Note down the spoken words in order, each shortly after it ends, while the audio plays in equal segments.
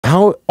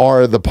How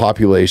are the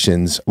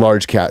populations,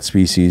 large cat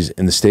species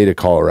in the state of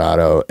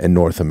Colorado and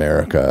North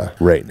America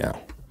right now?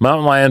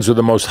 Mountain lions are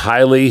the most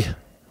highly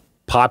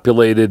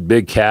populated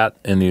big cat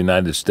in the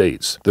United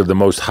States. They're the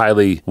most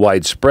highly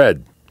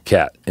widespread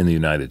cat in the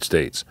United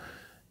States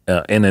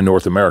and in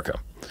North America.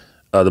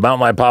 The mountain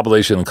lion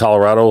population in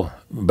Colorado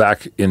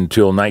back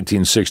until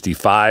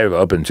 1965,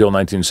 up until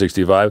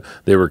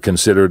 1965, they were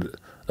considered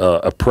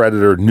a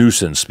predator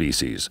nuisance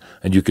species,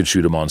 and you could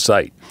shoot them on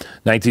sight.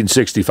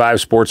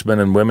 1965, sportsmen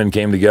and women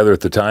came together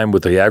at the time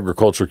with the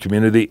agriculture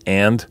community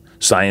and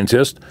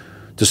scientists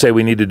to say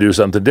we need to do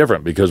something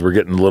different because we're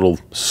getting a little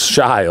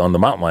shy on the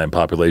mountain lion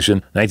population.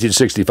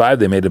 1965,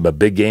 they made him a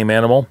big game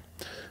animal.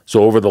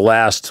 So over the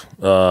last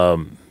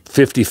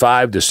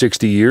 55 to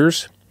 60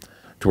 years,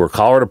 to where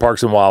Colorado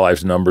Parks and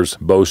Wildlife's numbers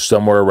boast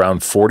somewhere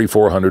around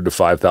 4,400 to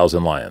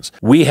 5,000 lions.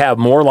 We have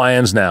more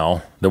lions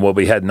now than what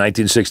we had in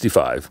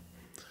 1965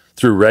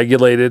 through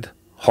regulated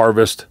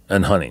harvest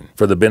and hunting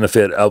for the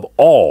benefit of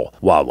all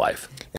wildlife.